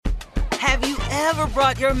Have you ever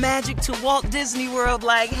brought your magic to Walt Disney World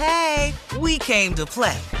like, hey, we came to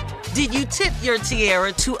play? Did you tip your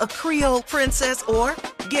tiara to a Creole princess or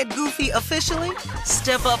get goofy officially?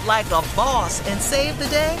 Step up like a boss and save the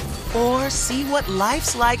day? Or see what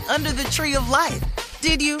life's like under the tree of life?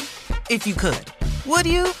 Did you? If you could. Would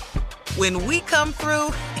you? When we come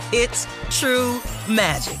through, it's true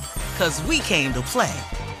magic. 'Cause we came to play.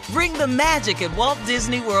 Bring the magic at Walt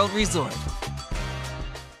Disney World Resort.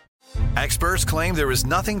 Experts claim there is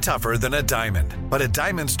nothing tougher than a diamond. But at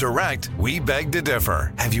Diamonds Direct, we beg to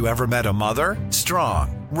differ. Have you ever met a mother?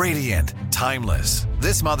 Strong, radiant, timeless.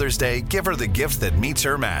 This Mother's Day, give her the gift that meets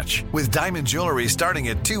her match. With diamond jewelry starting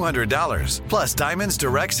at $200. Plus Diamonds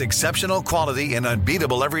Direct's exceptional quality and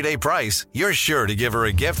unbeatable everyday price, you're sure to give her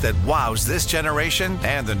a gift that wows this generation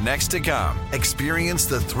and the next to come. Experience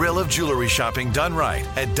the thrill of jewelry shopping done right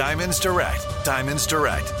at Diamonds Direct. Diamonds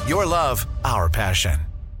Direct. Your love, our passion.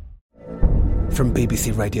 From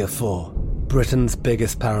BBC Radio 4, Britain's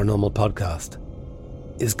biggest paranormal podcast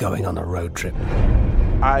is going on a road trip.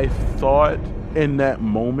 I thought in that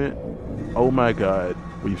moment, oh my God,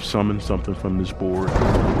 we've summoned something from this board.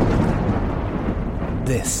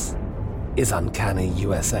 This is Uncanny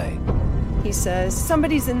USA. He says,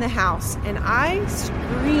 somebody's in the house, and I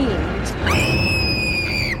screamed.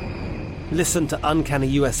 Listen to Uncanny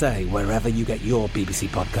USA wherever you get your BBC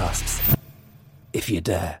podcasts, if you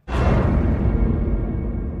dare.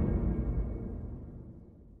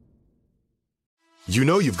 You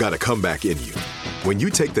know you've got a comeback in you. When you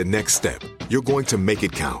take the next step, you're going to make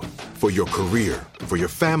it count. For your career, for your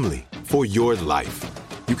family, for your life.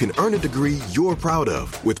 You can earn a degree you're proud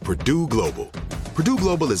of with Purdue Global. Purdue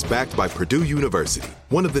Global is backed by Purdue University,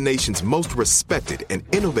 one of the nation's most respected and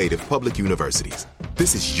innovative public universities.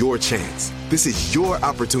 This is your chance. This is your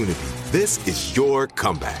opportunity. This is your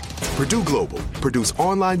comeback. Purdue Global, Purdue's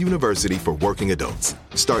online university for working adults.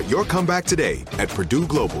 Start your comeback today at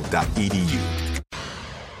purdueglobal.edu.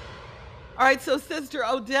 All right, so Sister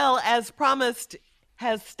Odell, as promised,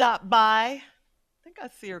 has stopped by. I think I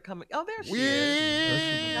see her coming. Oh, there she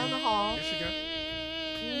is. Down the hall. There she goes.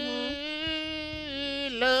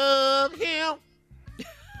 Love him.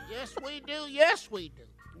 Yes, we do. Yes, we do.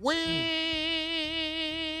 We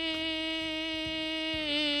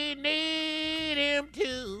need him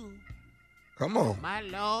too. Come on. My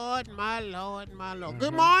Lord, my Lord, my Lord.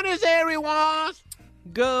 Good morning, everyone.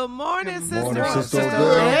 Good morning, Sister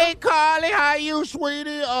Odell. Hey, Carly, how you,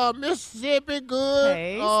 sweetie? Mississippi, good.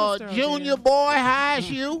 Hey, Sister Junior Odell. boy, how's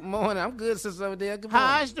you? Morning. I'm good, Sister Odell. Good morning.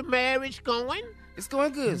 How's the marriage going? It's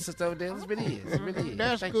going good, Sister Odell. It really is. It really is.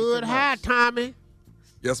 That's Thank good. You so Hi, much. Tommy.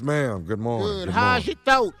 Yes, ma'am. Good morning. Good. Good How's morning.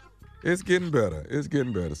 your throat? It's getting better. It's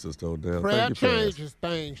getting better, Sister Odell. Prayer Thank you for asking. changes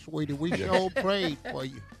things, sweetie. We sure prayed for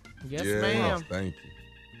you. Yes, Yes, ma'am. Thank you.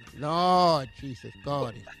 Lord Jesus,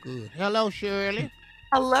 God is good. Hello, Shirley.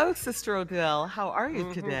 Hello, Sister Odell. How are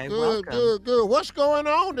you today? Good, Welcome. good. What's going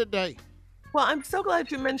on today? Well, I'm so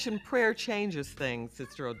glad you mentioned prayer changes things,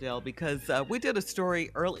 Sister Odell, because we did a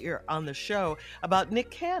story earlier on the show about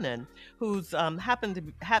Nick Cannon, who's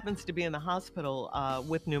happens to be in the hospital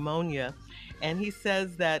with pneumonia, and he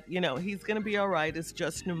says that he's going to be all right. It's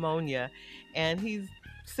just pneumonia, and he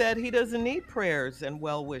said he doesn't need prayers and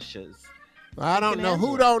well wishes. I don't know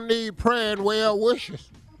who don't need prayer and well wishes.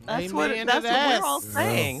 That's what we're all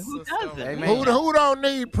saying. Yeah. Who doesn't? Amen. Who don't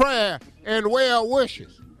need prayer and well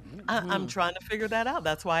wishes? I'm trying to figure that out.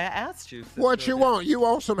 That's why I asked you. Sister What you Odell. want? You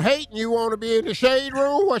want some hate and you want to be in the shade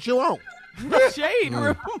room? What you want? Shade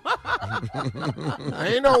room.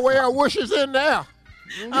 Ain't no well wishes in there.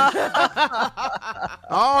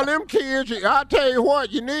 All them kids, I tell you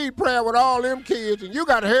what, you need prayer with all them kids, and you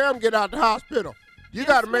got to hear them get out the hospital. You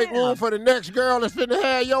got to make room for the next girl that's finna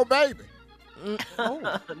have your baby.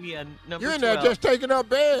 Yeah, number You're in there 12. just taking up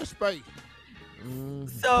bed space.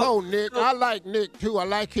 So, Oh, Nick. I like Nick, too. I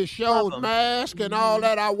like his shows, him. Mask and all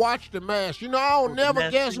that. I watch the Mask. You know, I don't never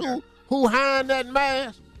Masked guess Singer. who behind that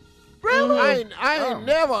mask. Really?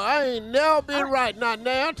 I ain't never been right, not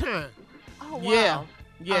now time. Oh, wow.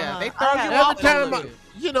 Yeah, they I throw have you Every off a time, little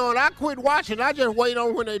bit. and I quit watching. I just wait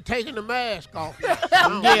on when they taking the mask off.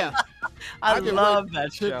 Yeah. I just love wait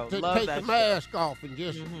that show. To Love take that the show. mask off and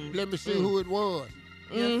just let me see who it was.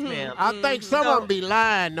 Yes, ma'am. I think some So- of them be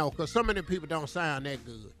lying, though, because some of them people don't sound that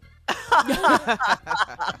good.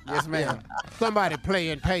 Yes, ma'am. Somebody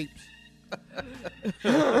playing tapes. So,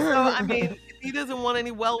 I mean, if he doesn't want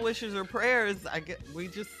any well wishes or prayers,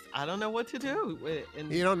 I don't know what to do.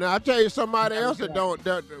 And You know, now I tell you somebody else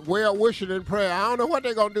that well wishing and prayer. I don't know what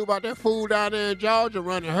they're gonna do about that fool down there in Georgia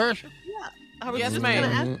running Herschel. I was Yes, just ma'am.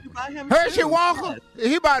 going to ask you about him. Herschel too. Walker,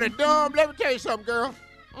 he about as dumb. Let me tell you something, girl.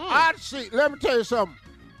 Let me tell you something.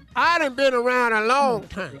 I done been around a long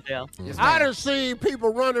time. Yes, I ma'am. done seen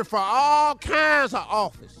people running for all kinds of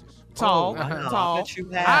offices. Tall.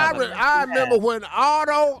 I remember when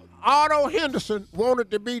Otto Henderson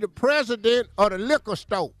wanted to be the president of the liquor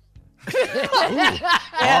store. all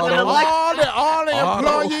the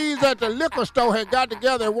employees at the liquor store had got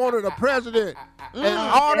together and wanted a president. And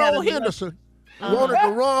Otto Henderson wanted to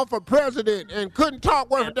run for president and couldn't talk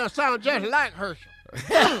with it. That sound just like Herschel.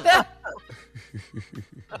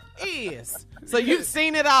 Yes. So you've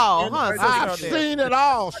seen it all, huh? I've seen it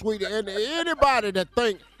all, sweetie. And anybody that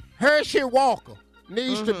think Herschel Walker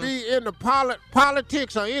needs to be in the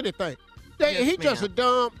politics or anything, he just a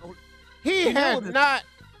dumb. He has not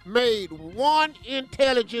made one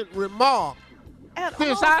intelligent remark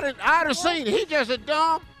since I done seen it. He just a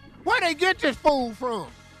dumb. Where they get this fool from?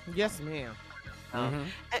 Yes, ma'am.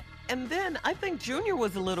 And then I think Junior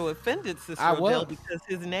was a little offended, Sister I Odell, was. because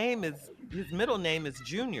his middle name is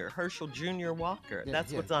Junior, Herschel Junior Walker.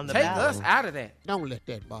 That's what's on the Take ballot. us out of that. Don't let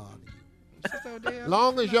that bother you.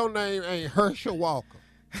 Long as your name ain't Herschel Walker.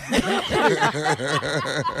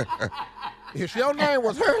 If your name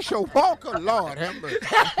was Herschel Walker, Lord have mercy.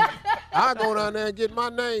 I'll go down there and get my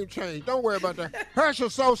name changed. Don't worry about that.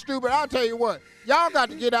 Herschel's so stupid. I'll tell you what. Y'all got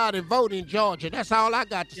to get out and vote in Georgia. That's all I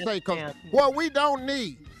got to say. Because what we don't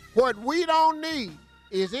need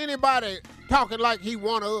is anybody talking like he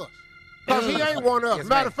one of us. Because he ain't one of us.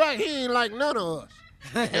 Matter of fact, he ain't like none of us.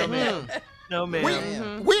 No, ma'am. No,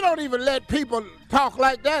 ma'am. We don't even let people talk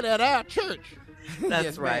like that at our church.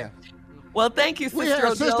 That's right. Well, thank you, Sister We had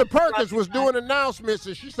Odell. Sister Perkins was doing announcements,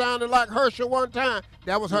 and she sounded like Herschel one time.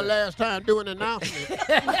 That was her last time doing announcements.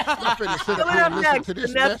 I'm finna sit up here and listen to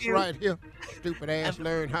this mess right here. Stupid ass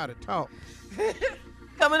learn how to talk.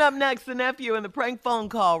 Coming up next, the nephew and the prank phone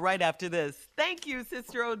call right after this. Thank you,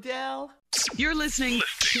 Sister Odell. You're listening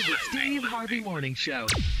to the Steve Harvey Morning Show.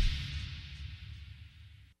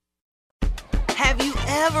 Have you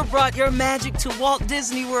ever brought your magic to Walt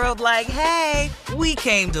Disney World like, hey, we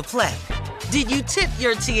came to play? Did you tip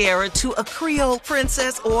your tiara to a Creole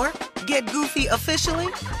princess or get goofy officially?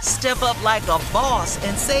 Step up like a boss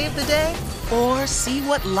and save the day? Or see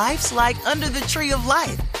what life's like under the tree of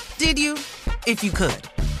life? Did you? If you could.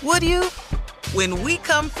 Would you? When we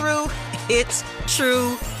come through, it's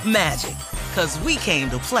true magic. 'Cause we came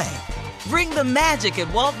to play. Bring the magic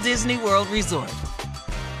at Walt Disney World Resort.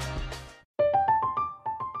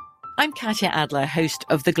 I'm Katya Adler, host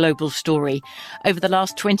of The Global Story. Over the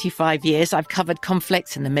last 25 years, I've covered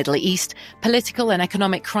conflicts in the Middle East, political and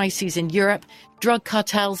economic crises in Europe, drug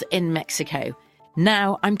cartels in Mexico.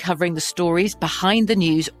 Now I'm covering the stories behind the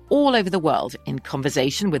news all over the world in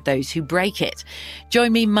conversation with those who break it.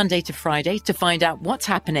 Join me Monday to Friday to find out what's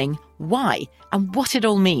happening, why, and what it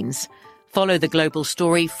all means. Follow The Global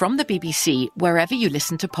Story from the BBC wherever you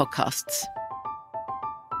listen to podcasts.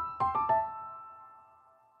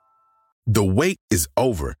 The wait is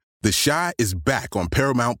over. The Chi is back on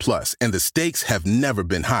Paramount Plus, and the stakes have never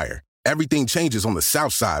been higher. Everything changes on the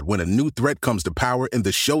South Side when a new threat comes to power in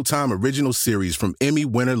the Showtime original series from Emmy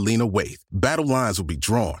winner Lena Waithe. Battle lines will be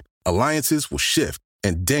drawn, alliances will shift,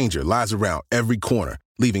 and danger lies around every corner,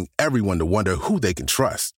 leaving everyone to wonder who they can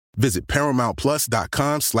trust. Visit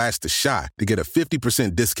ParamountPlus.com/The Chi to get a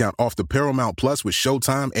 50% discount off the Paramount Plus with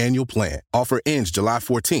Showtime annual plan. Offer ends July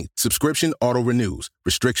 14th. Subscription auto-renews.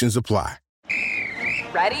 Restrictions apply.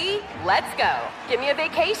 Ready? Let's go. Give me a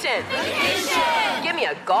vacation. Vacation. Give me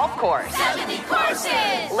a golf course. 70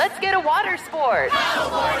 courses. Let's get a water sport.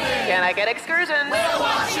 Paddleboarding. Can I get excursions? Whale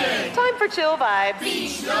watching. Time for chill vibes.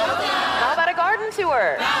 Beach yoga. How about a garden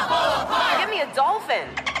tour? Balboa Park. Give me a dolphin.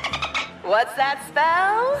 What's that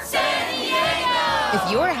spell? San Diego!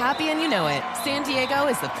 If you're happy and you know it, San Diego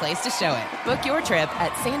is the place to show it. Book your trip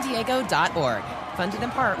at sandiego.org. Funded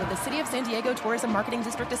in part with the City of San Diego Tourism Marketing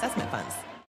District Assessment Funds.